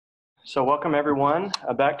So welcome everyone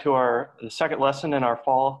back to the second lesson in our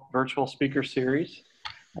fall virtual speaker series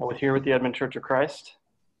here with the Edmond Church of Christ.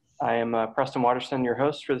 I am Preston Watterson, your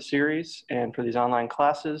host for the series and for these online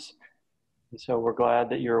classes. And so we're glad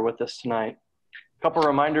that you're with us tonight. A couple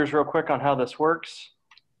reminders real quick on how this works.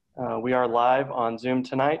 We are live on Zoom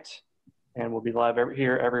tonight, and we'll be live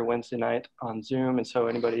here every Wednesday night on Zoom. And so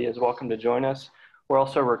anybody is welcome to join us. We're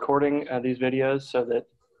also recording these videos so that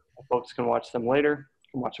folks can watch them later.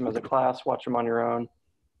 You can watch them as a class, watch them on your own.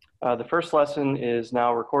 The first lesson is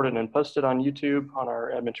now recorded and posted on YouTube on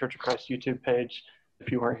our Edmond Church of Christ YouTube page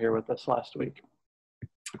if you weren't here with us last week.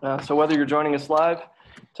 So whether you're joining us live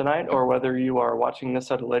tonight or whether you are watching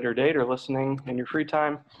this at a later date or listening in your free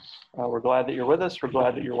time, we're glad that you're with us. We're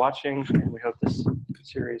glad that you're watching, and we hope this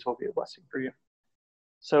series will be a blessing for you.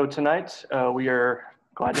 So tonight we are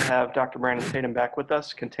glad to have Dr. Brandon Tatum back with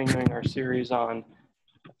us, continuing our series on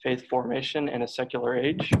faith formation in a secular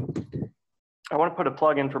age. I want to put a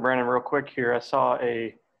plug in for Brandon real quick here. I saw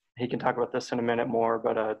he can talk about this in a minute more,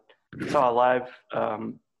 but I saw a live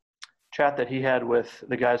chat that he had with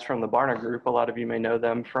the guys from the Barna Group. A lot of you may know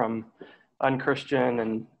them from Unchristian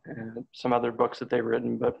and some other books that they've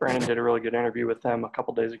written, but Brandon did a really good interview with them a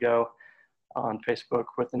couple days ago on Facebook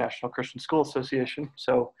with the National Christian School Association.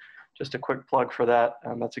 So just a quick plug for that.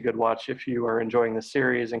 That's a good watch if you are enjoying the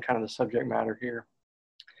series and kind of the subject matter here.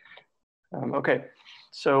 Okay,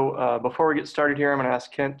 so before we get started here, I'm going to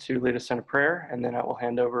ask Kent to lead us in a prayer, and then I will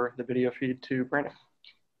hand over the video feed to Brandon.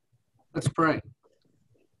 Let's pray.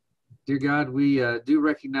 Dear God, we do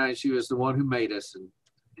recognize you as the one who made us,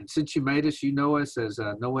 and since you made us, you know us as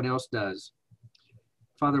no one else does.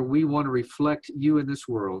 Father, we want to reflect you in this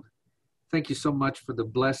world. Thank you so much for the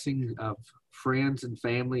blessing of friends and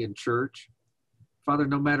family and church. Father,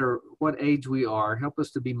 no matter what age we are, help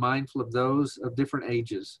us to be mindful of those of different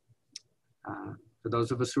ages. For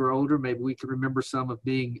those of us who are older, maybe we can remember some of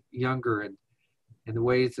being younger and the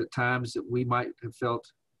ways at times that we might have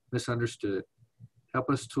felt misunderstood.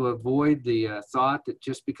 Help us to avoid the thought that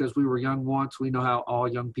just because we were young once, we know how all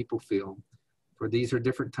young people feel. For these are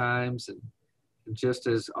different times, and just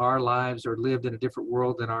as our lives are lived in a different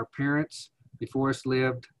world than our parents before us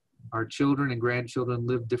lived, our children and grandchildren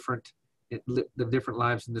live different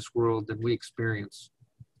lives in this world than we experience.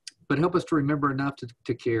 But help us to remember enough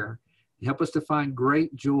to care. Help us to find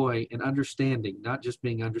great joy and understanding, not just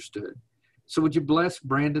being understood. So would you bless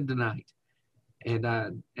Brandon tonight?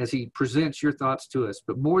 And as he presents your thoughts to us,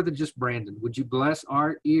 but more than just Brandon, would you bless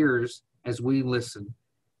our ears as we listen?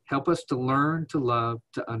 Help us to learn, to love,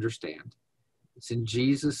 to understand. It's in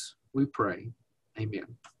Jesus we pray. Amen.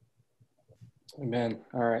 Amen.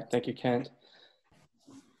 All right. Thank you, Kent.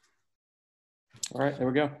 All right, there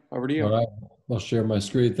we go. Over to you. All right, I'll share my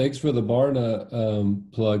screen. Thanks for the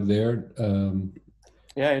Barna plug there.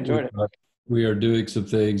 Yeah, I enjoyed it. We are doing some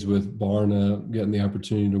things with Barna, getting the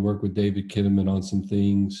opportunity to work with David Kinnaman on some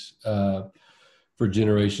things for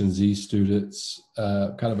Generation Z students,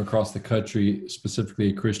 kind of across the country, specifically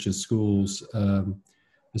at Christian schools. And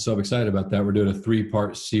so I'm excited about that. We're doing a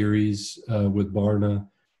 3-part series with Barna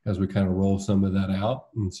as we kind of roll some of that out.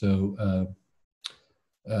 And so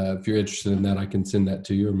if you're interested in that, I can send that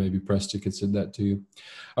to you, or maybe Preston can send that to you.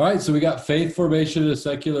 All right, so we got Faith Formation in a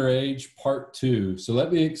Secular Age, Part 2. So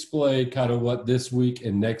let me explain kind of what this week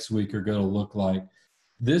and next week are going to look like.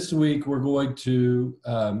 This week, we're going to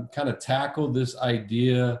kind of tackle this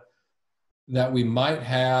idea that we might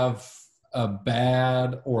have a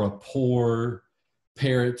bad or a poor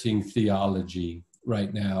parenting theology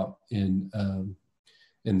right now in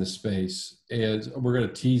the space. And we're going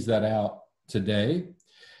to tease that out today.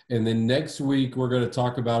 And then next week, we're going to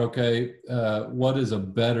talk about, okay, what is a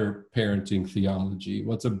better parenting theology?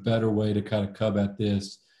 What's a better way to kind of come at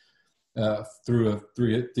this through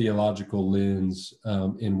a theological lens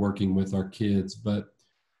in working with our kids? But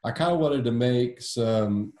I kind of wanted to make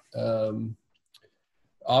some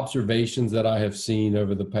observations that I have seen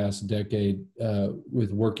over the past decade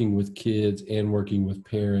with working with kids and working with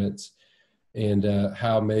parents, and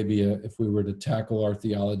how maybe if we were to tackle our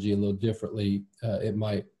theology a little differently, it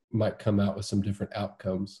might come out with some different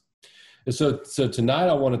outcomes. And so tonight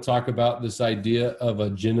I want to talk about this idea of a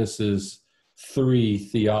Genesis 3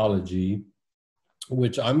 theology,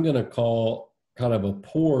 which I'm going to call kind of a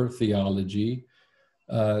poor theology,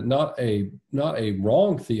 not a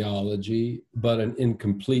wrong theology, but an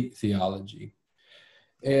incomplete theology.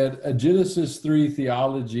 And a Genesis 3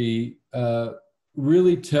 theology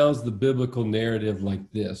really tells the biblical narrative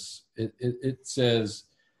like this. It says,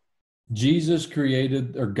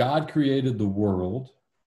 God created the world.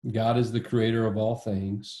 God is the creator of all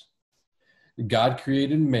things. God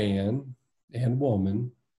created man and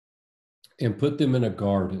woman. and put them in a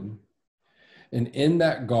garden. And in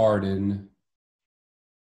that garden,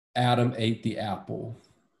 Adam ate the apple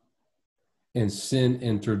and sin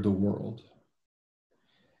entered the world.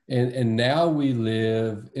 And now we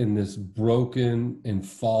live in this broken and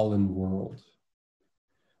fallen world.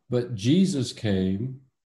 But Jesus came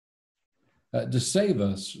to save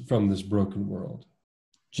us from this broken world.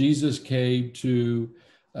 Jesus came to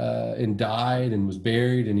and died and was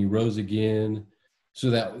buried, and he rose again so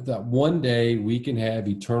that one day we can have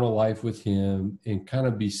eternal life with him and kind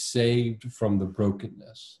of be saved from the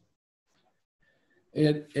brokenness.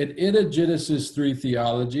 In a Genesis 3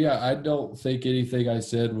 theology, I don't think anything I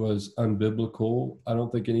said was unbiblical. I don't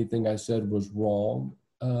think anything I said was wrong.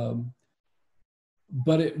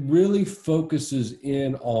 But it really focuses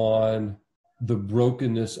in on the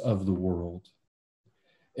brokenness of the world.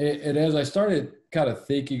 And as I started kind of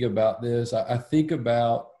thinking about this, I think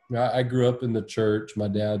about, I grew up in the church. My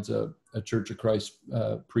dad's a Church of Christ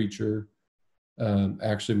preacher.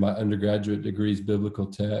 Actually, my undergraduate degree is biblical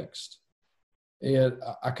text. And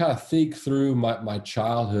I kind of think through my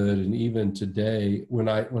childhood and even today, when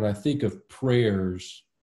I think of prayers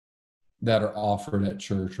that are offered at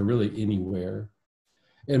church or really anywhere.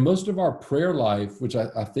 And most of our prayer life, which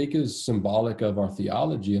I think is symbolic of our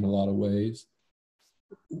theology in a lot of ways,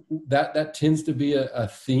 that tends to be a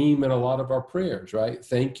theme in a lot of our prayers, right?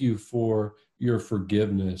 Thank you for your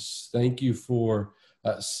forgiveness. Thank you for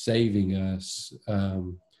saving us.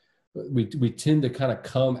 We tend to kind of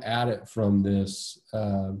come at it from this.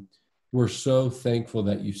 We're so thankful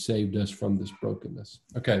that you saved us from this brokenness.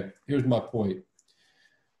 Okay, here's my point.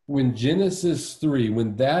 When Genesis 3,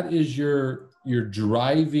 when that is your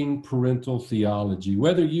driving parental theology,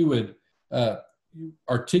 whether you would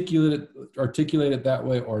articulate it that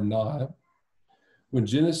way or not, when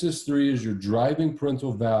Genesis 3 is your driving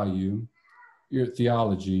parental value, your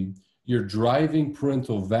theology, your driving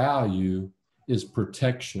parental value is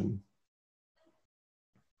protection.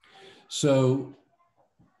 So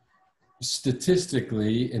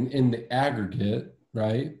statistically and in the aggregate,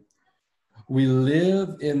 right, we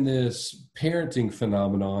live in this parenting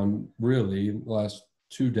phenomenon, really, the last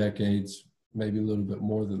 2 decades, maybe a little bit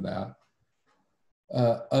more than that,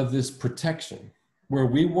 of this protection, where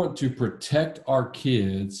we want to protect our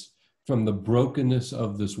kids from the brokenness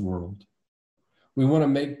of this world. We want to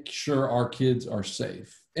make sure our kids are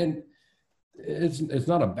safe. And it's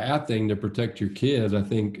not a bad thing to protect your kids. I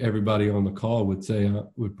think everybody on the call would say,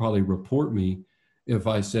 would probably report me if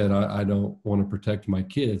I said I don't want to protect my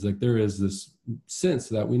kids. Like, there is this sense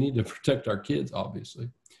that we need to protect our kids, obviously.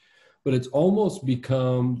 But it's almost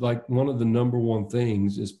become like one of the number one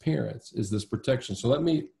things as parents is this protection. So let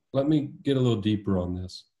me get a little deeper on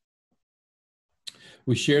this.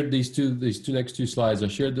 We shared these next two slides. I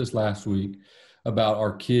shared this last week about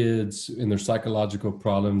our kids and their psychological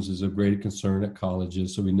problems is of great concern at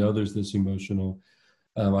colleges. So we know there's this emotional.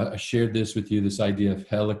 I shared this with you, this idea of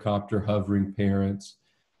helicopter hovering parents.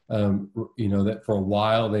 That for a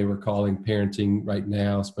while they were calling parenting right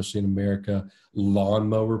now, especially in America,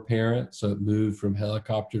 lawnmower parent. So it moved from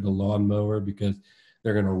helicopter to lawnmower because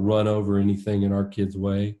they're going to run over anything in our kids'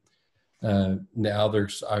 way. Now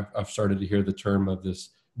I've started to hear the term of this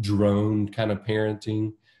drone kind of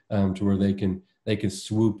parenting, to where they can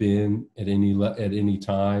swoop in at any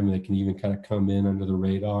time. They can even kind of come in under the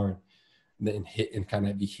radar and then hit and kind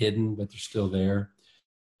of be hidden, but they're still there.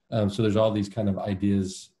 So there's all these kind of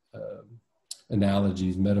ideas,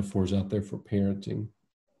 analogies, metaphors out there for parenting.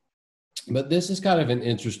 But this is kind of an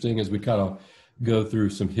interesting, as we kind of go through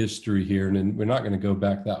some history here, and we're not going to go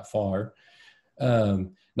back that far.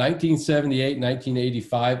 1978,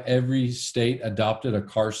 1985, every state adopted a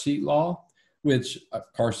car seat law, which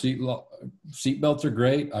seat belts are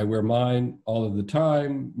great. I wear mine all of the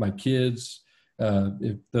time. My kids,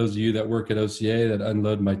 if those of you that work at OCA that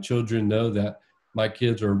unload my children know that my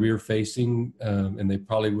kids are rear facing, and they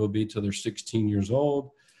probably will be till they're 16 years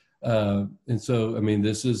old. And so, I mean,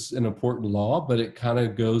 this is an important law, but it kind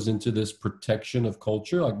of goes into this protection of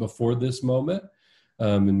culture, like before this moment.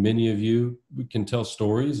 And many of you can tell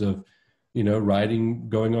stories of,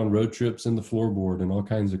 going on road trips in the floorboard and all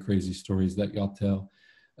kinds of crazy stories that y'all tell.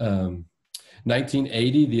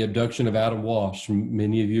 1980, the abduction of Adam Walsh.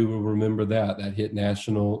 Many of you will remember that hit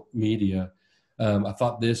national media. I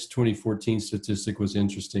thought this 2014 statistic was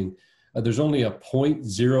interesting. There's only a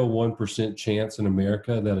 0.01% chance in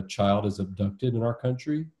America that a child is abducted in our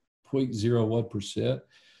country, 0.01%.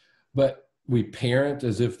 But we parent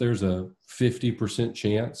as if there's a 50%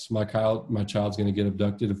 chance my child's going to get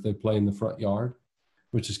abducted if they play in the front yard,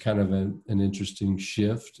 which is kind of an interesting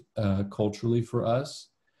shift culturally for us.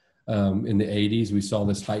 In the 80s, we saw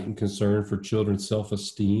this heightened concern for children's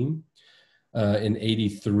self-esteem. In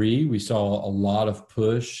 83, we saw a lot of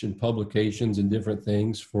push in publications and different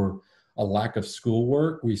things for a lack of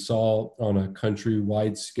schoolwork. We saw on a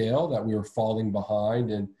countrywide scale that we were falling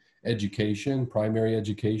behind in education, primary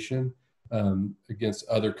education, against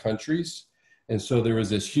other countries. And so there was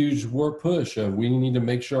this huge war push of we need to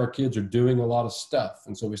make sure our kids are doing a lot of stuff.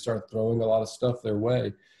 And so we started throwing a lot of stuff their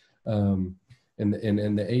way in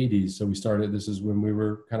the 80s. So we started, this is when we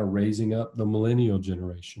were kind of raising up the millennial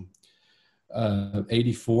generation.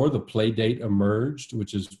 84, the play date emerged,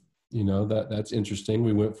 which is, you know, that's interesting.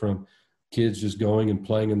 We went from kids just going and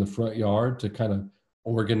playing in the front yard to kind of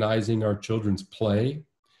organizing our children's play.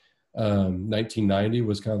 1990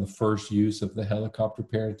 was kind of the first use of the helicopter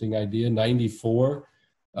parenting idea. 94,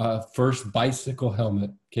 first bicycle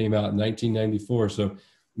helmet came out in 1994. So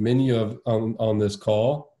many of on this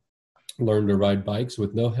call learned to ride bikes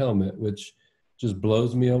with no helmet, which just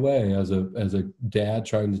blows me away as a dad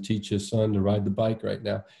trying to teach his son to ride the bike right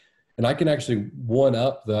now. And I can actually one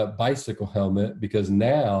up the bicycle helmet because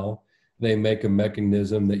now they make a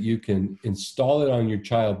mechanism that you can install it on your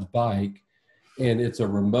child's bike, and it's a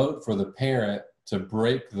remote for the parent to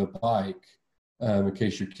brake the bike in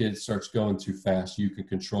case your kid starts going too fast. You can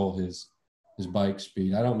control his bike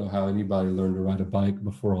speed. I don't know how anybody learned to ride a bike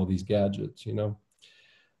before all these gadgets, you know.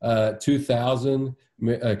 2000,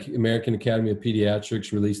 American Academy of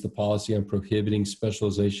Pediatrics released the policy on prohibiting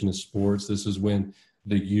specialization of sports. This is when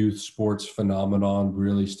the youth sports phenomenon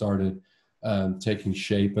really started taking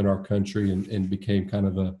shape in our country and became kind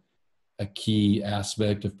of a key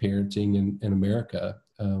aspect of parenting in America,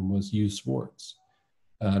 was youth sports.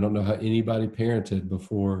 I don't know how anybody parented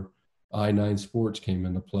before I-9 sports came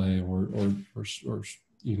into play or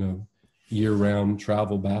you know, year-round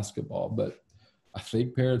travel basketball, but I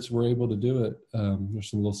think parents were able to do it. There's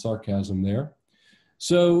some little sarcasm there.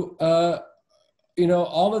 So, you know,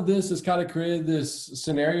 all of this has kind of created this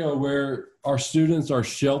scenario where our students are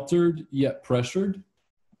sheltered yet pressured.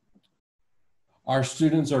 Our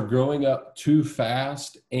students are growing up too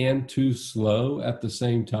fast and too slow at the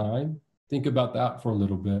same time. Think about that for a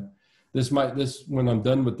little bit. When I'm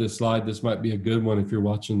done with this slide, this might be a good one if you're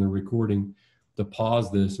watching the recording to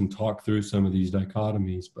pause this and talk through some of these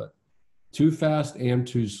dichotomies, but too fast and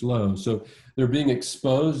too slow. So they're being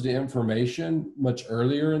exposed to information much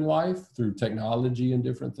earlier in life through technology and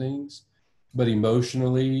different things, but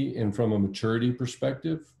emotionally and from a maturity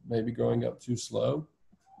perspective, maybe growing up too slow.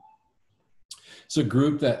 It's a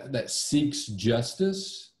group that seeks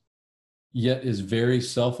justice, yet is very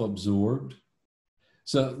self-absorbed.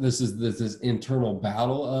 So this is this internal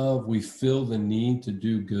battle of we feel the need to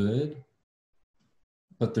do good,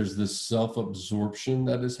 but there's this self-absorption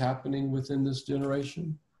that is happening within this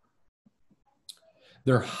generation.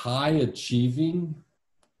 They're high achieving,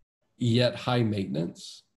 yet high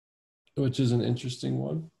maintenance, which is an interesting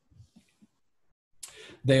one.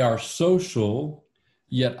 They are social,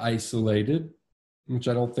 yet isolated, which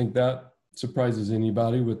I don't think that surprises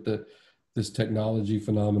anybody with this technology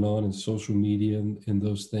phenomenon and social media and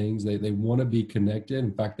those things. They want to be connected.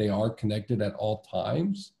 In fact, they are connected at all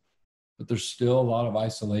times, but there's still a lot of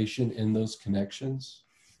isolation in those connections.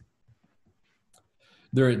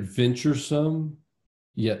 They're adventuresome,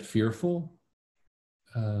 yet fearful.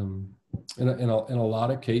 In a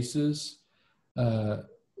lot of cases,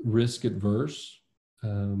 risk adverse.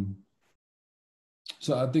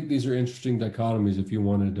 So I think these are interesting dichotomies if you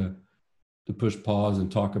wanted to push pause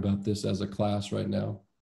and talk about this as a class right now.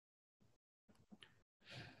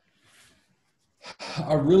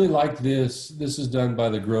 I really like this. This is done by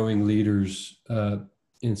the Growing Leaders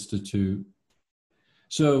Institute.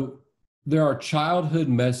 So there are childhood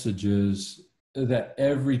messages that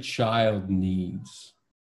every child needs.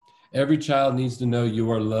 Every child needs to know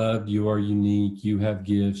you are loved, you are unique, you have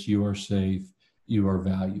gifts, you are safe, you are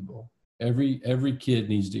valuable. Every kid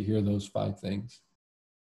needs to hear those 5 things.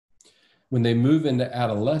 When they move into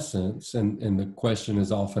adolescence, and the question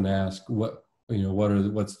is often asked, what's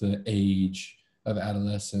the age of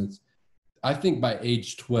adolescence? I think by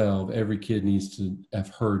age 12, every kid needs to have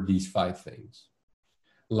heard these 5 things.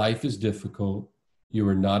 Life is difficult. You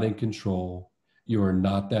are not in control. You are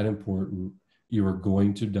not that important. You are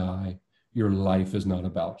going to die. Your life is not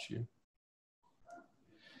about you.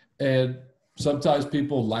 And sometimes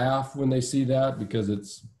people laugh when they see that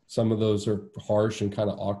because some of those are harsh and kind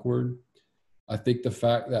of awkward. I think the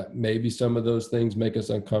fact that maybe some of those things make us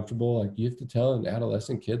uncomfortable, like you have to tell an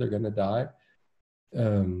adolescent kid they're going to die,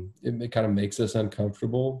 it kind of makes us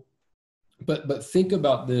uncomfortable. But think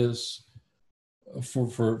about this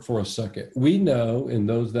for a second. We know, and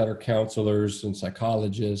those that are counselors and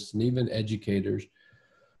psychologists and even educators,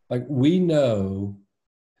 like we know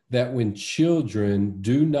that when children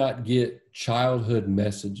do not get childhood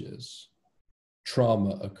messages,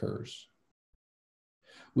 trauma occurs.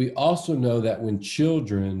 We also know that when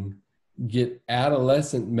children get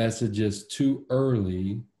adolescent messages too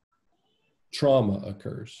early, trauma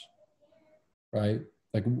occurs, right?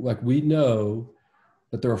 Like we know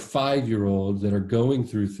that there are 5-year-olds that are going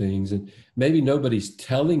through things, and maybe nobody's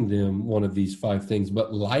telling them one of these 5 things,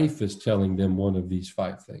 but life is telling them one of these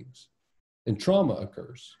 5 things, and trauma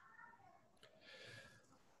occurs.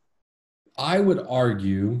 I would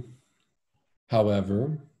argue,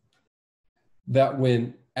 however, that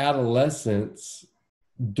when adolescents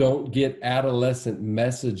don't get adolescent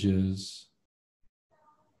messages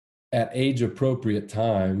at age appropriate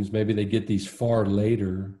times, maybe they get these far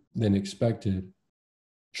later than expected,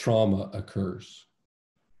 trauma occurs.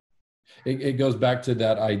 It goes back to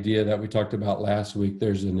that idea that we talked about last week.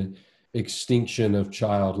 There's an extinction of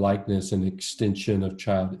childlikeness and extension of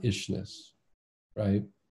childishness, right?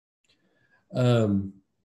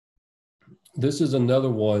 This is another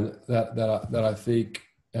one that I think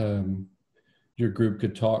your group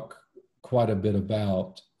could talk quite a bit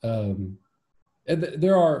about. And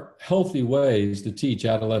there are healthy ways to teach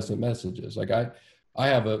adolescent messages. Like I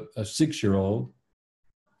have a 6-year-old,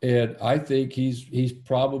 and I think he's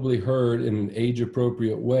probably heard in an age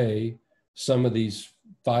appropriate way some of these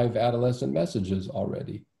 5 adolescent messages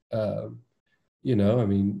already. You know, I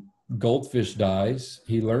mean, goldfish dies.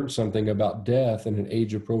 He learned something about death in an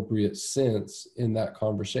age appropriate sense in that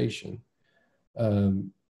conversation.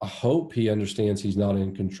 I hope he understands he's not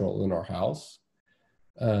in control in our house.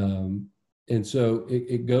 And so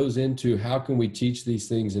it goes into how can we teach these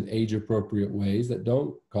things in age appropriate ways that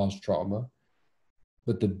don't cause trauma.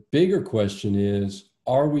 But the bigger question is,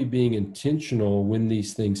 are we being intentional when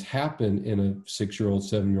these things happen in a 6-year-old,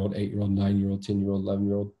 7-year-old, 8-year-old, 9-year-old, 10-year-old,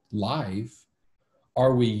 11-year-old life?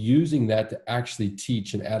 Are we using that to actually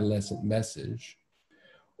teach an adolescent message?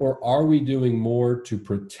 Or are we doing more to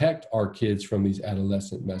protect our kids from these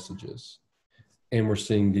adolescent messages? And we're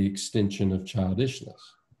seeing the extension of childishness.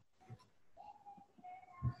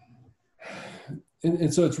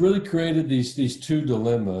 And so it's really created these 2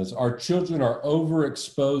 dilemmas. Our children are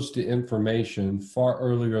overexposed to information far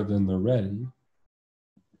earlier than they're ready,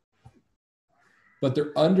 but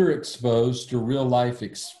they're underexposed to real life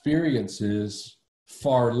experiences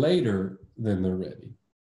far later than they're ready.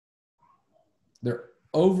 They're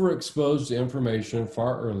overexposed to information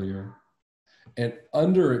far earlier and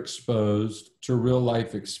underexposed to real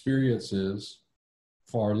life experiences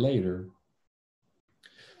far later.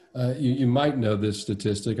 You might know this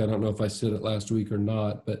statistic. I don't know if I said it last week or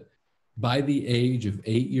not, but by the age of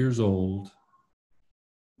 8 years old,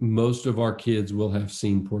 most of our kids will have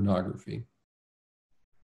seen pornography.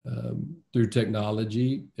 Through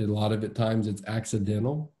technology, a lot of times it's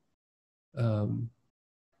accidental. They're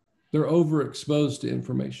overexposed to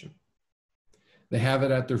information. They have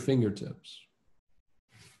it at their fingertips.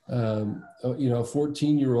 You know, a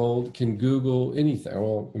 14-year-old can Google anything.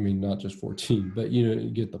 Well, I mean, not just 14, but you know, you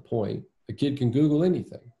get the point. A kid can Google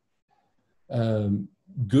anything.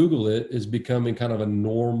 Google it is becoming kind of a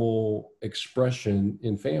normal expression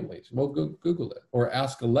in families. Well, go Google it or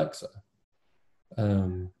ask Alexa.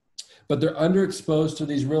 But they're underexposed to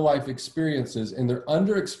these real life experiences, and they're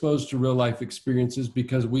underexposed to real life experiences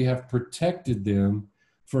because we have protected them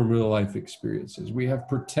from real life experiences. We have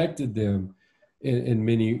protected them in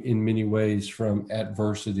many ways from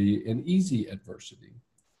adversity and easy adversity,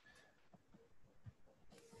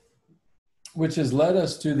 which has led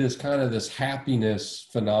us to this kind of this happiness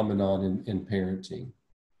phenomenon in parenting.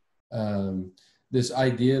 This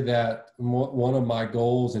idea that one of my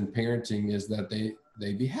goals in parenting is that they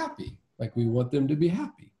be happy. Like we want them to be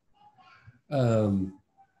happy. And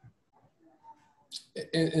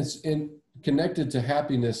connected to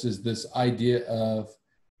happiness is this idea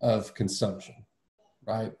of consumption,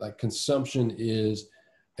 right? Like consumption is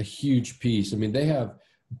a huge piece. I mean, they have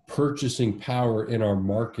purchasing power in our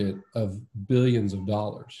market of billions of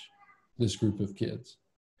dollars, this group of kids.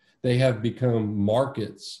 They have become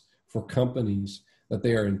markets for companies that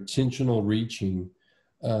they are intentional reaching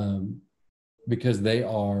because they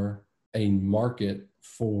are a market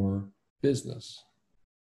for business.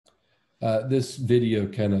 This video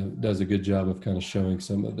kind of does a good job of kind of showing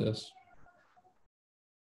some of this.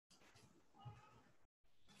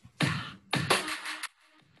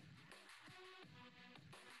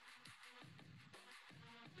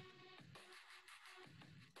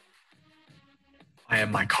 I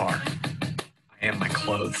am my car. I am my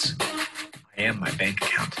clothes. I am my bank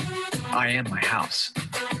account. I am my house.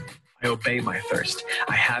 I obey my thirst.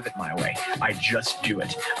 I have it my way. I just do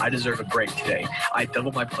it. I deserve a break today. I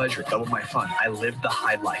double my pleasure, double my fun. I live the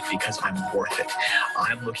high life because I'm worth it.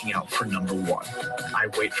 I'm looking out for number one. I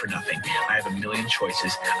wait for nothing. I have a million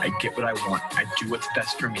choices. I get what I want. I do what's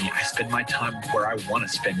best for me. I spend my time where I want to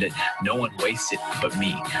spend it. No one wastes it but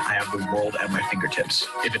me. I have the world at my fingertips.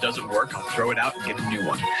 If it doesn't work, I'll throw it out and get a new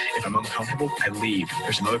one. If I'm uncomfortable, I leave.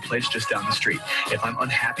 There's another place just down the street. If I'm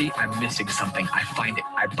unhappy, I'm missing something. I find it.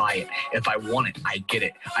 I buy it. If I want it, I get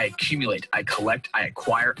it. I accumulate, I collect, I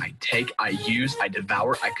acquire, I take, I use, I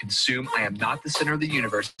devour, I consume. I am not the center of the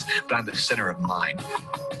universe, but I'm the center of mine.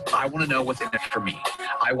 I want to know what's in it for me.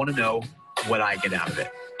 I want to know what I get out of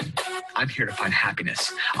it. I'm here to find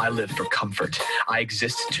happiness. I live for comfort. I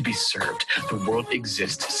exist to be served. The world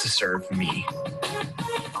exists to serve me.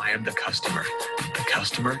 I am the customer. The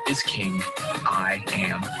customer is king. I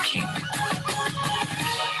am king.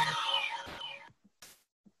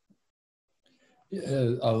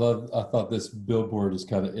 Yeah, I thought this billboard is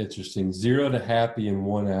kind of interesting. 0 to happy in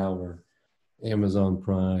 1 hour, Amazon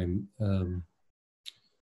Prime.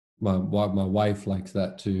 My wife likes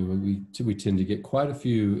that too. We tend to get quite a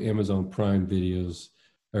few Amazon Prime videos,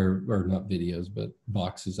 or not videos, but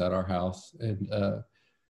boxes at our house. And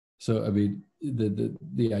so, I mean,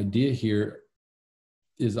 the idea here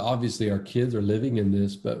is obviously our kids are living in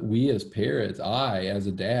this, but we as parents, I as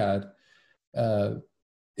a dad,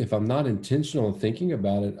 if I'm not intentional in thinking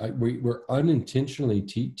about it, we're unintentionally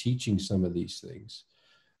teaching some of these things.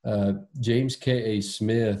 James K.A.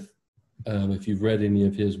 Smith, if you've read any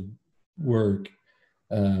of his work,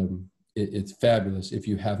 it's fabulous. If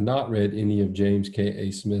you have not read any of James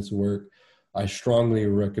K.A. Smith's work, I strongly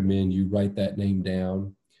recommend you write that name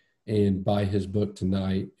down and buy his book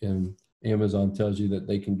tonight. And Amazon tells you that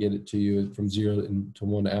they can get it to you from 0 to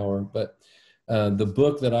 1 hour. But the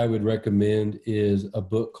book that I would recommend is a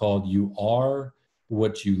book called You Are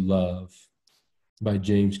What You Love by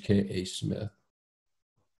James K.A. Smith.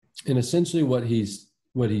 And essentially what he's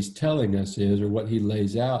telling us is, or what he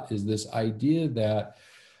lays out, is this idea that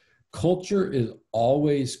culture is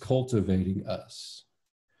always cultivating us.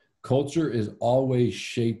 Culture is always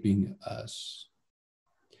shaping us.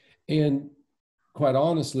 And quite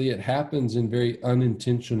honestly, it happens in very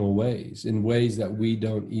unintentional ways, in ways that we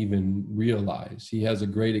don't even realize. He has a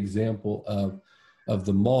great example of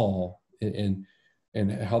the mall and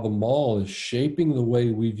how the mall is shaping the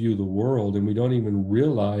way we view the world, and we don't even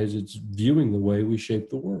realize it's viewing the way we shape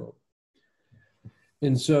the world.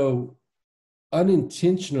 And so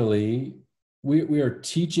unintentionally, we are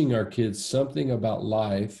teaching our kids something about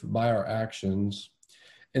life by our actions.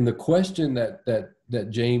 And the question that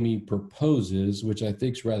Jamie proposes, which I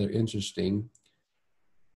think is rather interesting,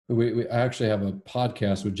 I actually have a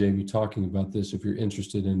podcast with Jamie talking about this. If you're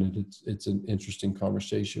interested in it, it's an interesting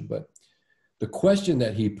conversation. But the question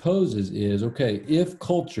that he poses is, okay, if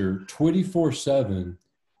culture 24/7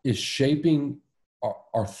 is shaping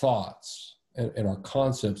our thoughts and our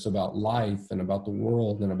concepts about life and about the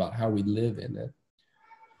world and about how we live in it,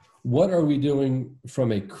 what are we doing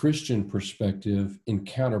from a Christian perspective in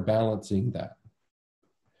counterbalancing that?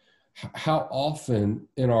 How often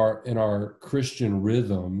in our Christian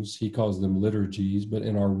rhythms, he calls them liturgies, but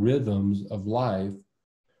in our rhythms of life,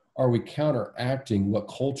 are we counteracting what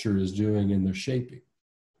culture is doing in their shaping?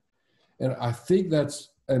 And I think that's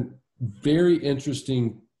a very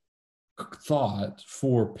interesting thought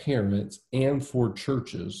for parents and for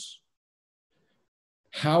churches.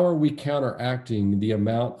 How are we counteracting the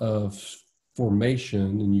amount of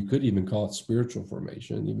formation, and you could even call it spiritual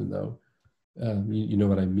formation, even though you know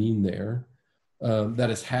what I mean there, that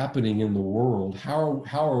is happening in the world?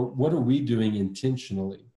 What are we doing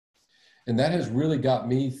intentionally? And that has really got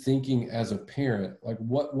me thinking as a parent, like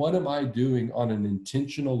what am I doing on an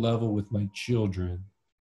intentional level with my children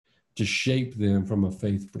to shape them from a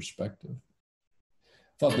faith perspective?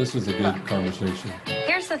 I thought this was a good conversation.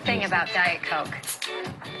 Here's the thing about Diet Coke.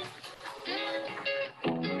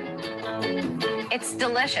 It's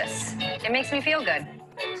delicious. It makes me feel good.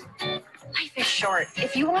 Life is short.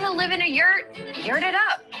 If you want to live in a yurt it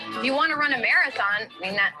up. If you want to run a marathon, I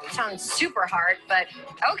mean, that sounds super hard, but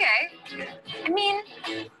okay. I mean,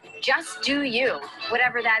 just do you,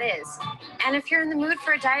 whatever that is. And if you're in the mood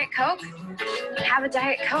for a Diet Coke, have a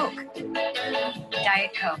Diet Coke.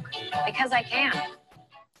 Diet Coke, because I can.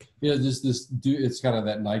 Yeah, it's kind of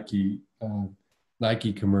that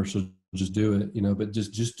Nike commercial, just do it, but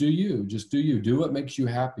just do you, do what makes you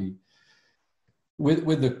happy.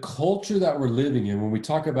 With the culture that we're living in, when we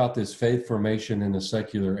talk about this faith formation in the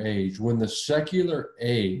secular age, when the secular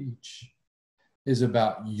age is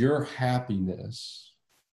about your happiness,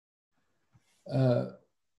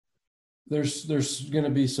 there's going to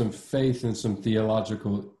be some faith and some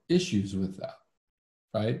theological issues with that,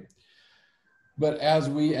 right? But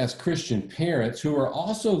as Christian parents who are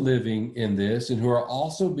also living in this and who are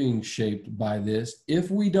also being shaped by this, if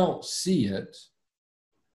we don't see it,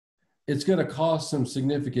 it's going to cause some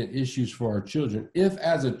significant issues for our children. If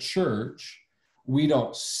as a church we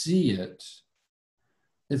don't see it,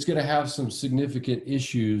 it's going to have some significant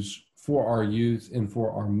issues for our youth and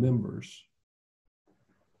for our members.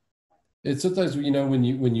 It's sometimes, you know, when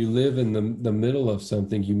you live in the middle of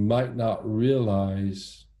something, you might not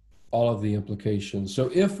realize all of the implications. So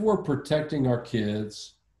if we're protecting our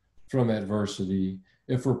kids from adversity,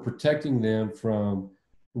 if we're protecting them from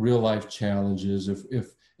real life challenges,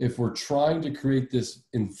 if we're trying to create this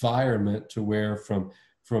environment to where from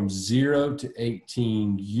 0 to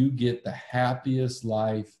 18, you get the happiest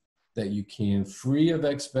life that you can, free of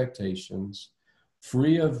expectations,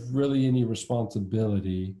 free of really any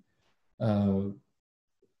responsibility,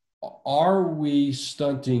 are we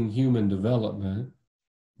stunting human development,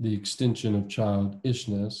 the extension of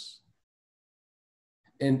childishness?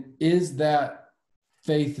 And is that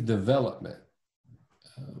faith development?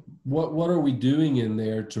 What are we doing in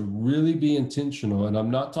there to really be intentional? And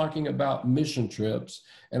I'm not talking about mission trips,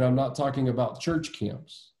 and I'm not talking about church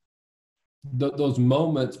camps. Those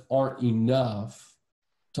moments aren't enough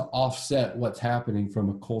to offset what's happening from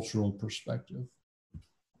a cultural perspective.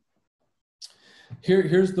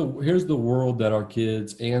 Here's the world that our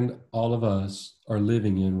kids and all of us are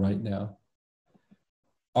living in right now.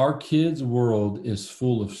 Our kids' world is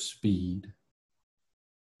full of speed.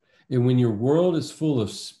 And when your world is full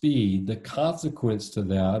of speed, the consequence to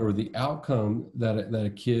that, or the outcome that a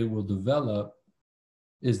kid will develop,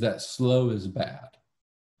 is that slow is bad.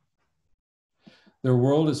 Their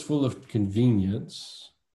world is full of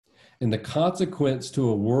convenience, and the consequence to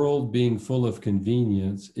a world being full of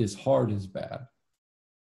convenience is hard is bad.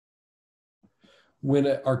 When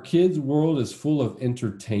our kids' world is full of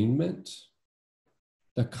entertainment,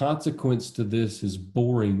 the consequence to this is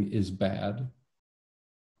boring is bad.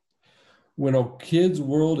 When a kid's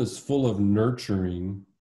world is full of nurturing,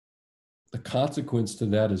 the consequence to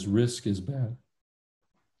that is risk is bad.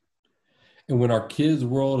 And when our kids'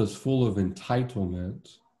 world is full of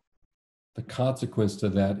entitlement, the consequence to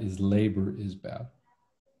that is labor is bad.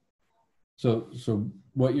 So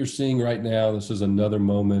what you're seeing right now, this is another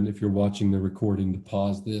moment, if you're watching the recording, to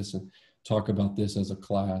pause this and talk about this as a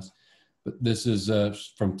class. But this is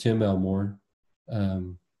from Tim Elmore.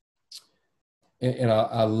 And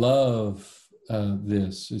I love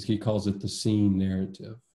this, as he calls it, the scene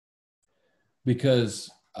narrative. Because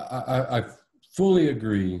I fully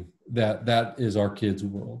agree that is our kids'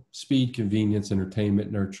 world. Speed, convenience,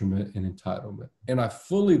 entertainment, nurturement, and entitlement. And I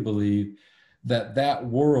fully believe that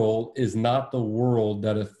world is not the world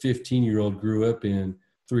that a 15-year-old grew up in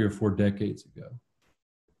 3 or 4 decades ago.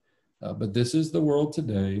 But this is the world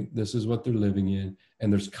today. This is what they're living in,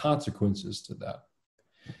 and there's consequences to that.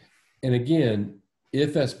 And again,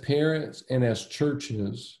 if as parents and as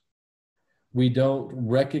churches, we don't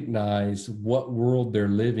recognize what world they're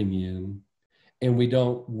living in, and we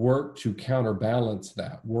don't work to counterbalance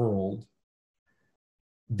that world,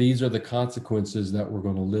 these are the consequences that we're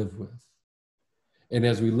going to live with. And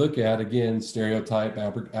as we look at, again, stereotype,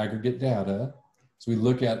 aggregate data, as we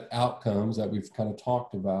look at outcomes that we've kind of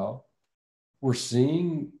talked about, we're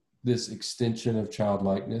seeing this extension of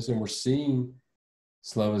childlikeness, and we're seeing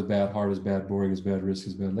slow is bad, hard is bad, boring is bad, risk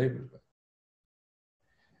is bad, labor is bad.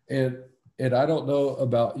 And I don't know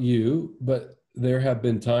about you, but there have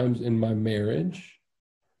been times in my marriage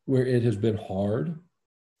where it has been hard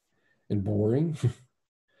and boring.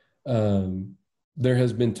 There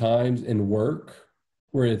has been times in work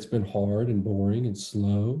where it's been hard and boring and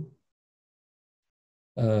slow.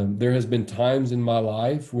 There has been times in my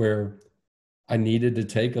life where I needed to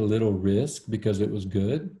take a little risk because it was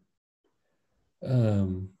good.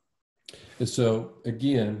 And so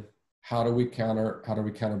again, how do we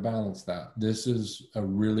counterbalance that? This is a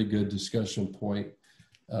really good discussion point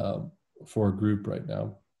for a group right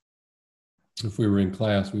now. If we were in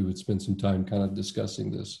class, we would spend some time kind of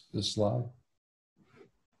discussing this slide.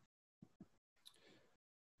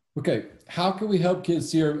 Okay, how can we help kids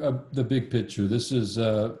see the big picture? This is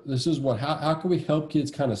how can we help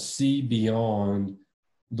kids kind of see beyond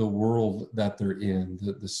the world that they're in,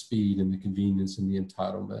 the speed and the convenience and the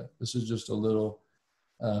entitlement? This is just a little,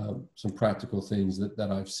 some practical things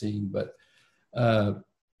that I've seen, but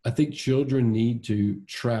I think children need to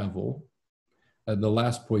travel. The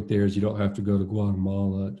last point there is you don't have to go to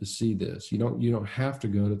Guatemala to see this. You don't have to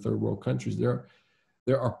go to third world countries. There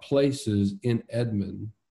are places in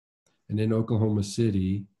Edmond and in Oklahoma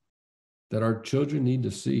City that our children need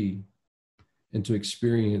to see and to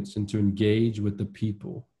experience and to engage with the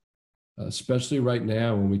people, especially right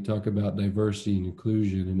now when we talk about diversity and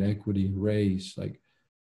inclusion and equity and race. Like,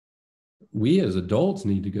 we as adults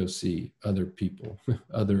need to go see other people,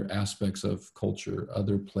 other aspects of culture,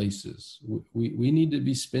 other places. We need to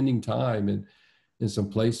be spending time in some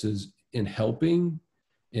places in helping,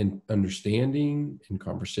 in understanding, in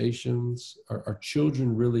conversations. Our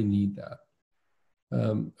children really need that.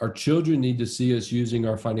 Our children need to see us using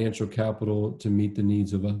our financial capital to meet the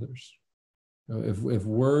needs of others. If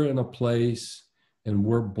we're in a place and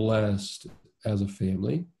we're blessed as a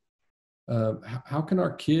family, how can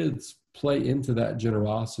our kids play into that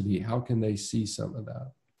generosity? How can they see some of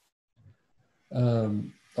that?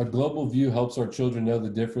 A global view helps our children know the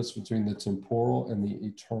difference between the temporal and the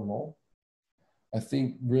eternal. I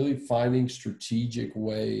think really finding strategic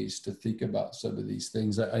ways to think about some of these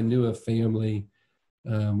things. I knew a family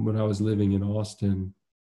when I was living in Austin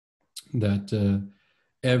that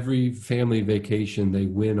every family vacation they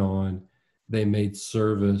went on, they made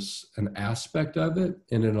service an aspect of it.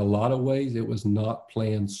 And in a lot of ways, it was not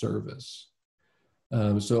planned service.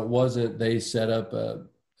 So it wasn't, they set up a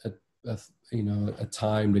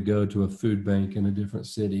time to go to a food bank in a different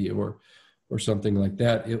city or something like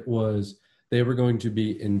that. It was, they were going to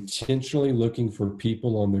be intentionally looking for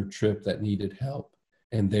people on their trip that needed help,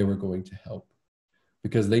 and they were going to help.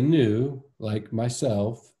 Because they knew, like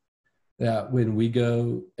myself, that when we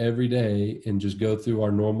go every day and just go through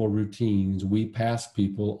our normal routines, we pass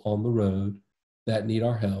people on the road that need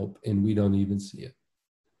our help and we don't even see it.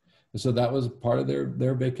 And so that was part of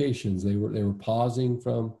their vacations. They were pausing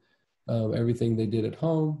from everything they did at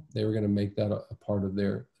home. They were going to make that a part of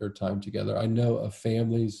their time together. I know of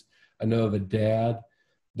families, I know of a dad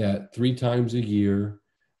that 3 times a year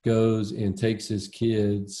goes and takes his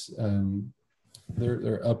kids,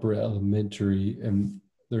 they're upper elementary, and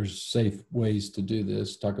there's safe ways to do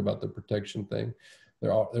this. Talk about the protection thing.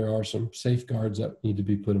 There are some safeguards that need to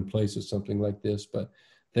be put in place with something like this, but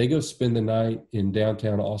they go spend the night in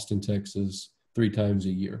downtown Austin, Texas, 3 times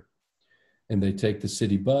a year. And they take the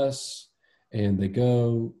city bus and they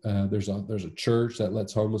go, there's a church that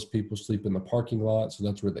lets homeless people sleep in the parking lot. So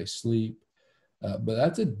that's where they sleep. But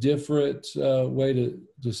that's a different way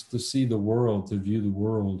to see the world, to view the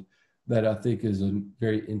world, that I think is a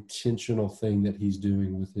very intentional thing that he's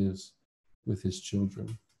doing with his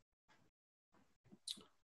children.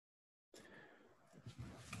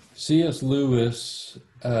 C.S. Lewis,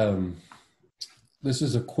 this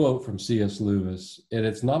is a quote from C.S. Lewis, and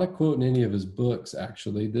it's not a quote in any of his books,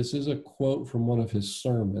 actually. This is a quote from one of his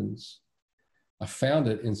sermons. I found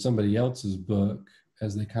it in somebody else's book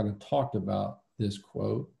as they kind of talked about this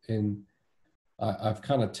quote, and I've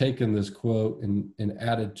kind of taken this quote and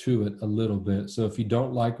added to it a little bit. So if you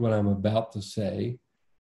don't like what I'm about to say,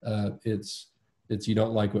 it's you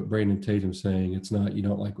don't like what Brandon Tatum's saying. It's not you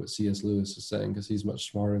don't like what C.S. Lewis is saying, because he's much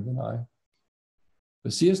smarter than I.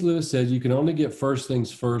 But C.S. Lewis says you can only get first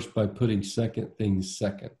things first by putting second things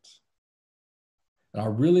second. And I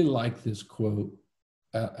really like this quote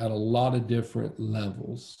at a lot of different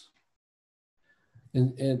levels.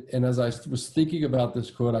 And as I was thinking about this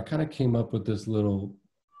quote, I kind of came up with this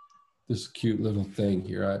cute little thing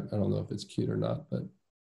here. I don't know if it's cute or not, but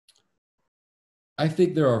I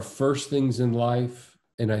think there are first things in life,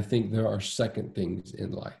 and I think there are second things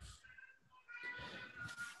in life.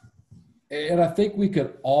 And I think we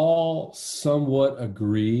could all somewhat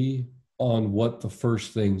agree on what the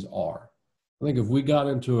first things are. I think if we got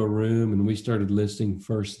into a room and we started listing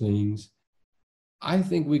first things, I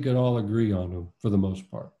think we could all agree on them for the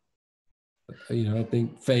most part. I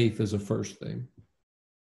think faith is a first thing.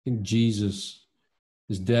 I think Jesus,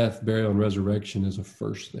 his death, burial, and resurrection is a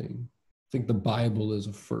first thing. I think the Bible is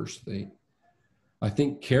a first thing. I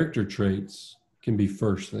think character traits can be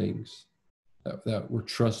first things, that we're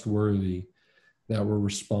trustworthy, that we're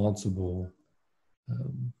responsible.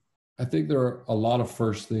 I think there are a lot of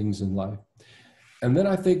first things in life. And then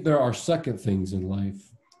I think there are second things in life.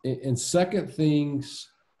 And second things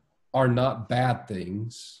are not bad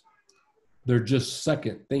things. They're just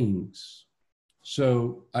second things.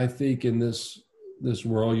 So I think in this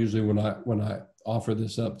world, usually when I offer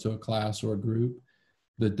this up to a class or a group,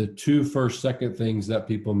 that the 2 first, second things that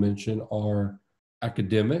people mention are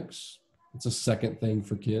academics. It's a second thing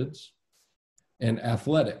for kids. And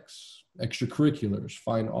athletics, extracurriculars,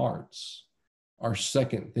 fine arts are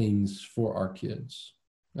second things for our kids.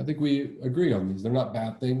 I think we agree on these. They're not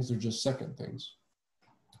bad things. They're just second things.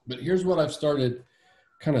 But here's what I've started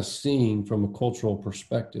kind of seeing from a cultural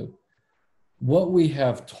perspective. What we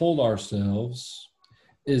have told ourselves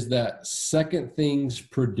is that second things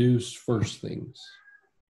produce first things.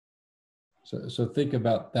 So think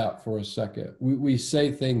about that for a second. We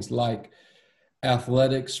say things like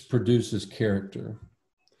athletics produces character,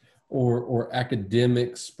 or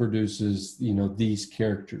academics produces, these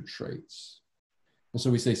character traits. And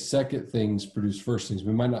so we say second things produce first things.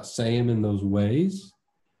 We might not say them in those ways,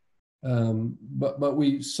 but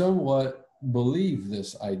we somewhat believe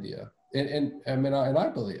this idea. And I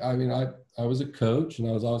believe, I was a coach, and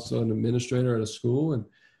I was also an administrator at a school, and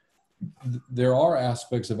there are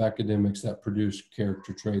aspects of academics that produce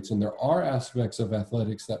character traits, and there are aspects of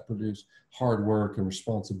athletics that produce hard work and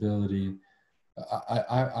responsibility.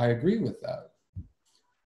 I agree with that.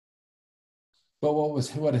 But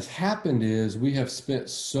what has happened is we have spent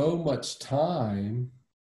so much time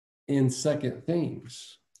in second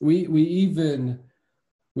things. We even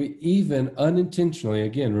unintentionally,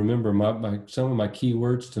 again, remember some of my key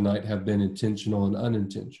words tonight have been intentional and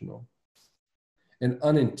unintentional. And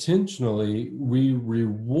unintentionally, we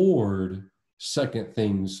reward second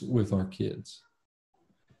things with our kids.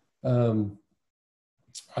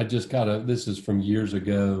 This is from years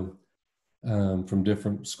ago, from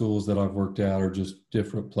different schools that I've worked at, or just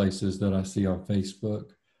different places that I see on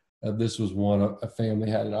Facebook. This was one, a family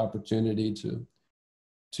had an opportunity to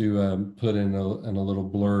put in a little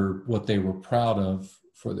blurb what they were proud of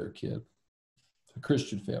for their kid, a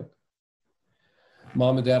Christian family.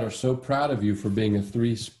 Mom and Dad are so proud of you for being a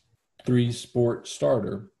three sport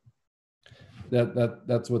starter.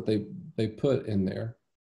 That's what they put in there.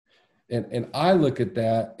 And I look at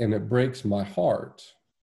that and it breaks my heart,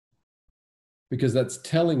 because that's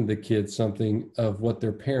telling the kids something of what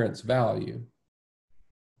their parents value.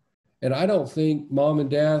 And I don't think Mom and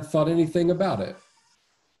Dad thought anything about it.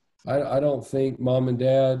 I don't think Mom and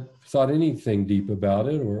Dad thought anything deep about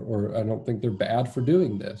it, or I don't think they're bad for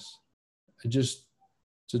doing this. It's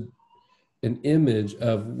an image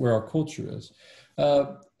of where our culture is.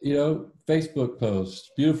 Facebook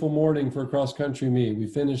post, beautiful morning for a cross country meet. We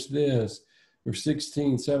finished this. We're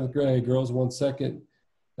 16, 7th grade. Girls won second.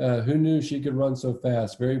 Who knew she could run so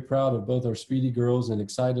fast? Very proud of both our speedy girls and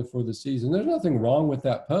excited for the season. There's nothing wrong with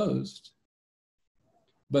that post,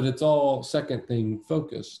 but it's all second thing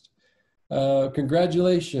focused.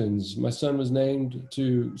 Congratulations. My son was named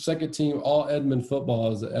to second team all Edmond football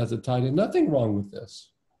as a tight end. Nothing wrong with this.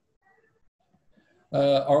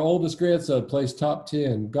 Our oldest grandson plays top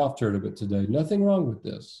 10 golf tournament today. Nothing wrong with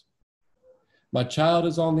this. My child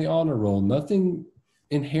is on the honor roll. Nothing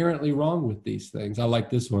inherently wrong with these things. I like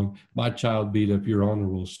this one. My child beat up your honor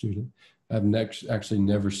roll student. I've actually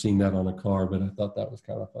never seen that on a car, but I thought that was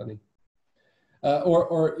kind of funny.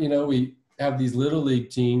 We have these little league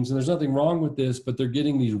teams, and there's nothing wrong with this, but they're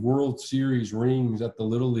getting these World Series rings at the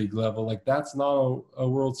little league level. Like, that's not a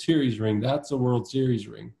World Series ring. That's a World Series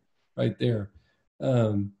ring right there.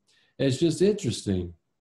 It's just interesting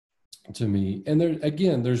to me. And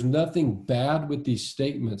there's nothing bad with these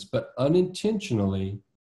statements, but unintentionally,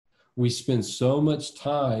 we spend so much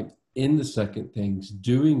time in the second things,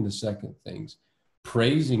 doing the second things,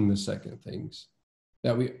 praising the second things,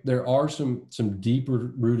 that there are some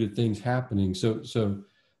deeper rooted things happening. So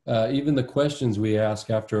even the questions we ask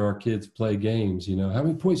after our kids play games, how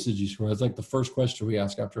many points did you score? That's like the first question we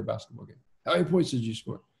ask after a basketball game. How many points did you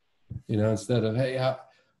score? Instead of, hey,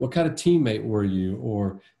 what kind of teammate were you?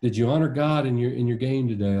 Or did you honor God in your game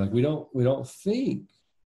today? Like, we don't think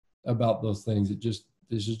about those things. This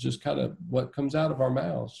is just kind of what comes out of our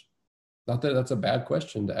mouths. Not that that's a bad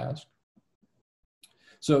question to ask.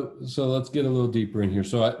 So let's get a little deeper in here.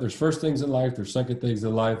 So there's first things in life, there's second things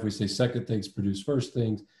in life. We say second things produce first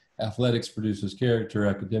things. Athletics produces character.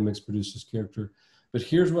 Academics produces character. But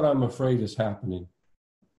here's what I'm afraid is happening.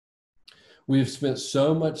 We have spent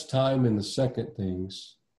so much time in the second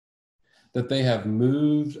things that they have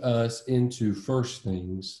moved us into first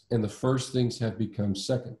things, and the first things have become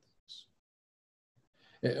second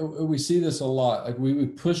things. We see this a lot. Like, we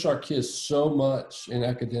push our kids so much in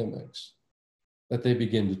academics that they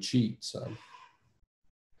begin to cheat some.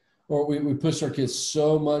 Or we push our kids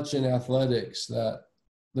so much in athletics that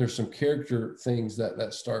there's some character things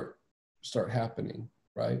that start happening,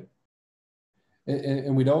 right?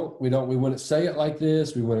 And we wouldn't say it like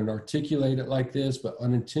this, we wouldn't articulate it like this, but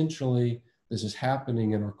unintentionally, this is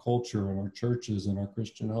happening in our culture, in our churches, in our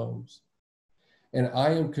Christian homes. And I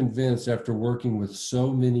am convinced, after working with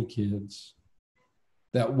so many kids,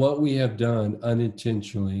 that what we have done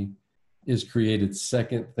unintentionally is created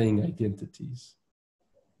second thing identities.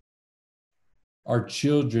 Our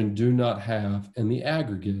children do not have, in the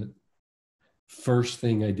aggregate, first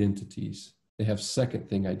thing identities. They have second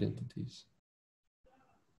thing identities.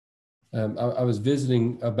 I was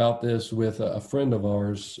visiting about this with a friend of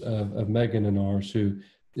ours, of Megan and ours, who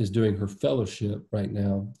is doing her fellowship right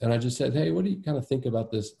now. And I just said, hey, what do you kind of think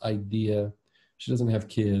about this idea? She doesn't have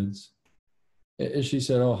kids. And she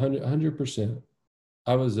said, oh, 100%.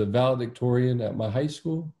 I was a valedictorian at my high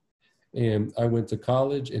school, and I went to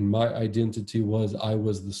college, and my identity was I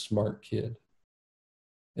was the smart kid.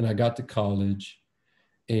 And I got to college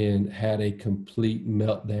and had a complete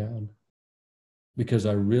meltdown because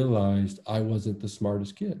I realized I wasn't the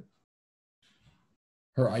smartest kid.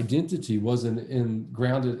 Her identity wasn't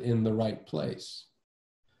grounded in the right place.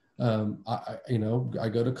 I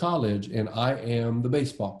go to college and I am the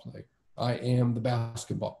baseball player. I am the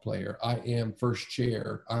basketball player. I am first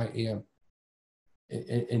chair. I am,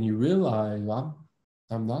 and you realize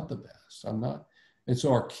I'm not the best. I'm not. And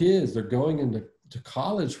so our kids, they're going into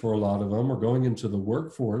college for a lot of them, or going into the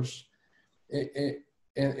workforce,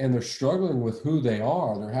 and they're struggling with who they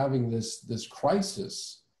are. They're having this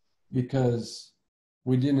crisis because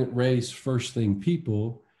we didn't raise first thing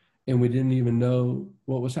people, and we didn't even know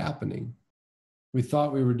what was happening. We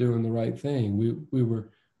thought we were doing the right thing. We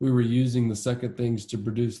were using the second things to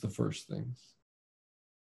produce the first things.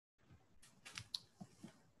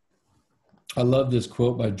 I love this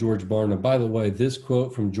quote by George Barna. By the way, this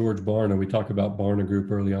quote from George Barna, we talked about Barna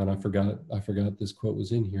Group early on. I forgot this quote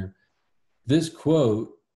was in here. This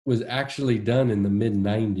quote was actually done in the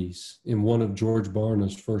mid-90s in one of George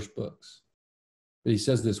Barna's first books. But he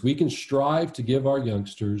says this: we can strive to give our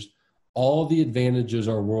youngsters all the advantages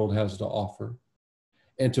our world has to offer,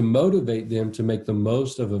 and to motivate them to make the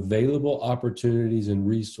most of available opportunities and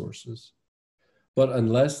resources. But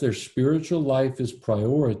unless their spiritual life is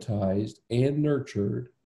prioritized and nurtured,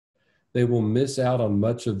 they will miss out on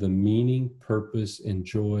much of the meaning, purpose, and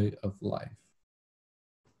joy of life.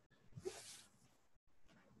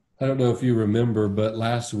 I don't know if you remember, but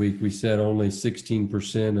last week we said only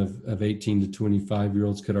 16% of 18 to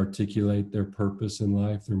 25-year-olds could articulate their purpose in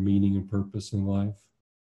life, their meaning and purpose in life.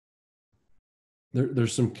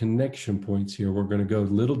 There's some connection points here. We're going to go a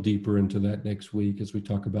little deeper into that next week as we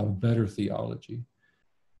talk about a better theology.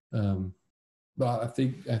 But I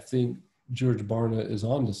think George Barna is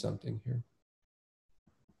onto something here.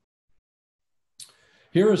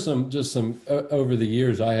 Here are some over the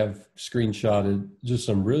years I have screenshotted just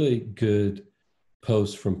some really good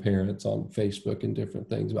posts from parents on Facebook and different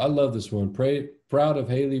things. I love this one. Proud of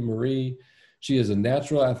Haley Marie. She has a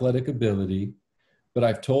natural athletic ability, but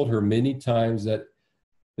I've told her many times that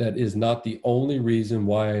is not the only reason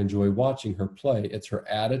why I enjoy watching her play. It's her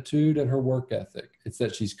attitude and her work ethic. It's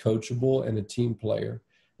that she's coachable and a team player.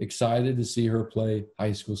 Excited to see her play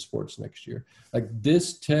high school sports next year. Like,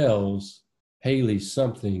 this tells Haley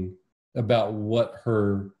something about what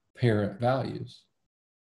her parent values.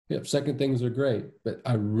 Yep, second things are great, but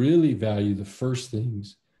I really value the first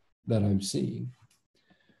things that I'm seeing.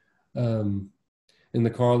 In the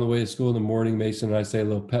car on the way to school in the morning, Mason and I say a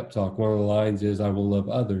little pep talk. One of the lines is, I will love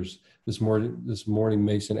others. This morning,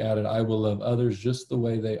 Mason added, I will love others just the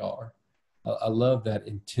way they are. I love that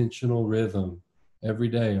intentional rhythm every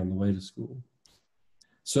day on the way to school.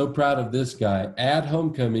 So proud of this guy. Add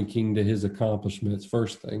Homecoming King to his accomplishments,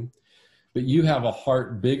 first thing. But you have a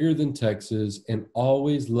heart bigger than Texas and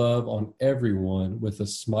always love on everyone with a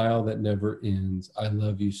smile that never ends. I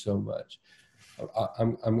love you so much. I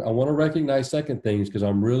want to recognize second things because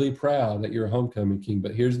I'm really proud that you're a homecoming king.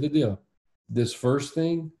 But here's the deal. This first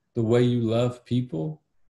thing, the way you love people,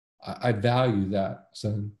 I value that,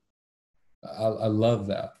 son. I love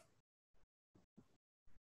that.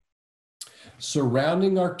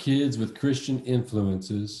 Surrounding our kids with Christian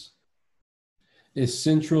influences is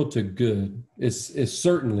central to good. It's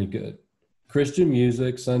certainly good. Christian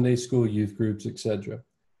music, Sunday school, youth groups, etc.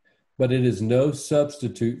 But it is no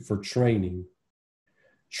substitute for training.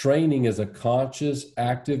 Training is a conscious,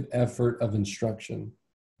 active effort of instruction,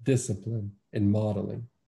 discipline, and modeling,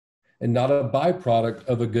 and not a byproduct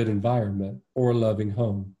of a good environment or a loving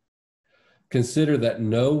home. Consider that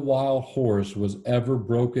no wild horse was ever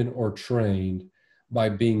broken or trained by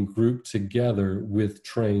being grouped together with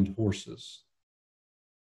trained horses.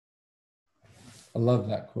 I love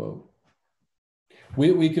that quote.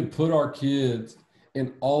 We could put our kids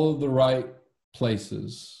in all of the right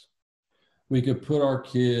places. We could put our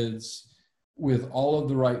kids with all of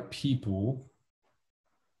the right people,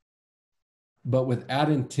 but without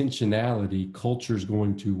intentionality, culture is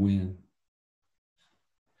going to win.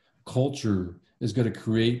 Culture is going to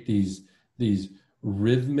create these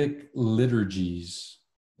rhythmic liturgies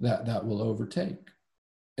that will overtake.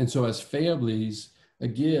 And so as families,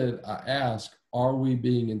 again, I ask, are we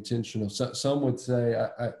being intentional? So, some would say,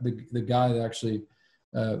 the guy that actually,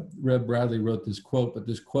 Reb Bradley wrote this quote, but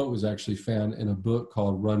this quote was actually found in a book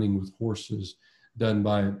called Running with Horses, done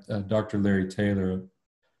by Dr. Larry Taylor,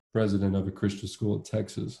 president of a Christian school in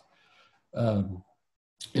Texas. And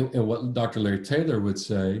what Dr. Larry Taylor would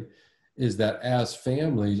say is that as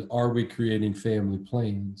families, are we creating family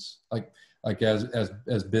plans? Like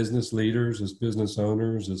as business leaders, as business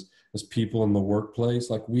owners, as people in the workplace,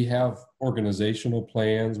 like we have organizational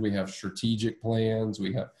plans, we have strategic plans,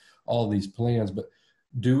 we have all these plans, but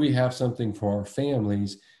do we have something for our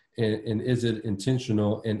families, and is it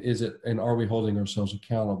intentional, and are we holding ourselves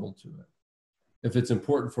accountable to it? If it's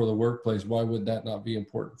important for the workplace, why would that not be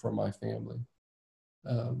important for my family?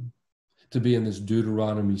 To be in this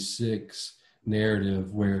Deuteronomy 6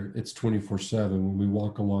 narrative where it's 24/7, when we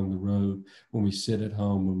walk along the road, when we sit at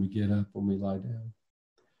home, when we get up, when we lie down.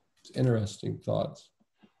 It's interesting thoughts.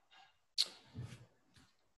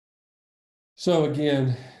 So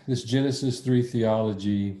again, this Genesis 3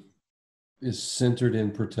 theology is centered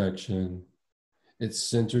in protection. It's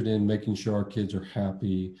centered in making sure our kids are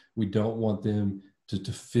happy. We don't want them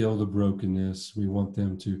to feel the brokenness. We want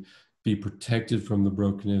them to be protected from the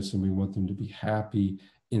brokenness, and we want them to be happy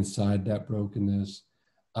inside that brokenness.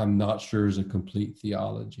 I'm not sure is a complete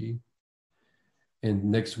theology. And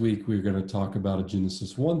next week, we're going to talk about a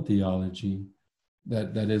Genesis 1 theology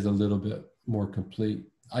that is a little bit more complete.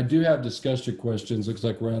 I do have discussion questions. Looks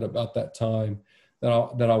like we're at about that time that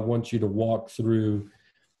I want you to walk through.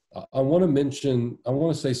 I want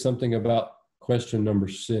to say something about question number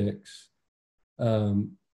 6. I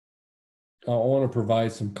want to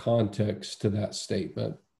provide some context to that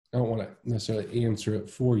statement. I don't want to necessarily answer it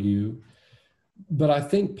for you, but I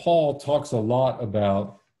think Paul talks a lot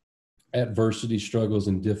about adversity, struggles,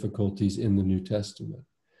 and difficulties in the New Testament.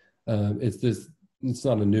 It's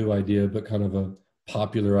not a new idea, but kind of a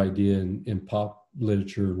popular idea in pop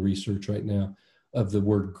literature and research right now of the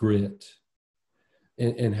word grit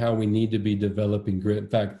and how we need to be developing grit. In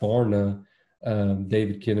fact, Barna,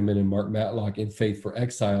 David Kinnaman, and Mark Matlock in Faith for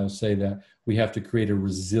Exiles say that we have to create a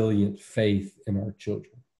resilient faith in our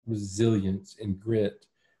children. Resilience and grit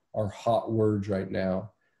are hot words right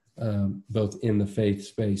now, both in the faith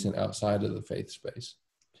space and outside of the faith space.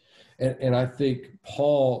 And I think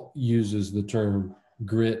Paul uses the term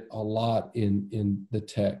grit a lot in the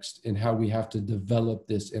text, and how we have to develop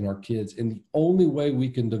this in our kids. And the only way we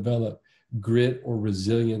can develop grit or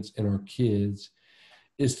resilience in our kids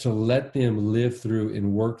is to let them live through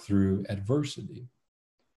and work through adversity.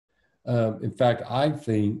 In fact, I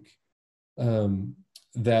think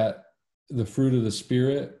that the fruit of the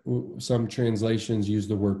Spirit, some translations use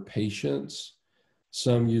the word patience,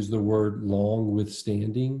 some use the word long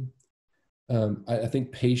withstanding. I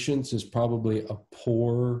think patience is probably a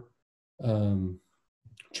poor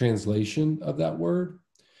translation of that word,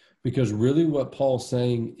 because really what Paul's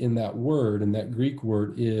saying in that word, in that Greek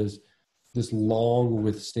word, is this long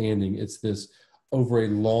withstanding. It's this over a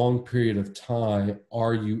long period of time,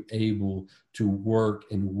 are you able to work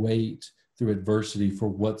and wait through adversity for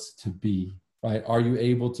what's to be, right? Are you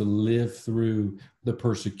able to live through the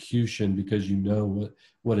persecution because you know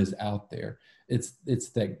what is out there? It's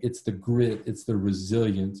the grit, it's the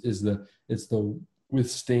resilience, it's the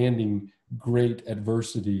withstanding great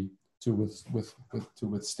adversity to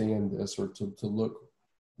withstand this, or to look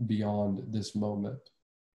beyond this moment.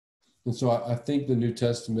 And so I think the New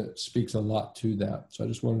Testament speaks a lot to that. So I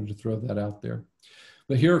just wanted to throw that out there.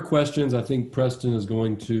 But here are questions. I think Preston is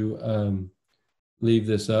going to leave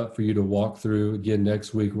this up for you to walk through. Again,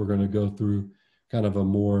 next week, we're going to go through kind of a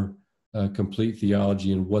more complete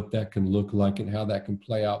theology and what that can look like and how that can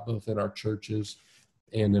play out both in our churches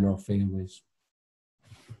and in our families.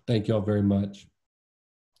 Thank you all very much.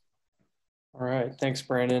 All right. Thanks,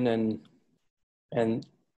 Brandon. And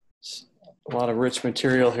a lot of rich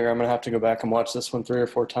material here. I'm going to have to go back and watch this one 3 or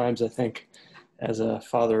 4 times, I think, as a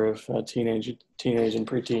father of teenage and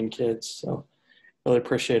preteen kids. So really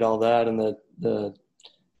appreciate all that, and the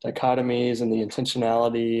dichotomies and the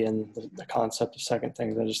intentionality and the concept of second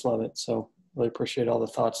things. I just love it. So really appreciate all the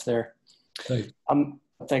thoughts there. Thanks.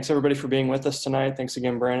 Thanks everybody for being with us tonight. Thanks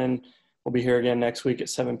again, Brandon. We'll be here again next week at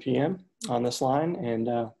 7 p.m. on this line,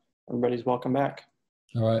 and everybody's welcome back.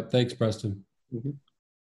 All right. Thanks, Preston. Mm-hmm.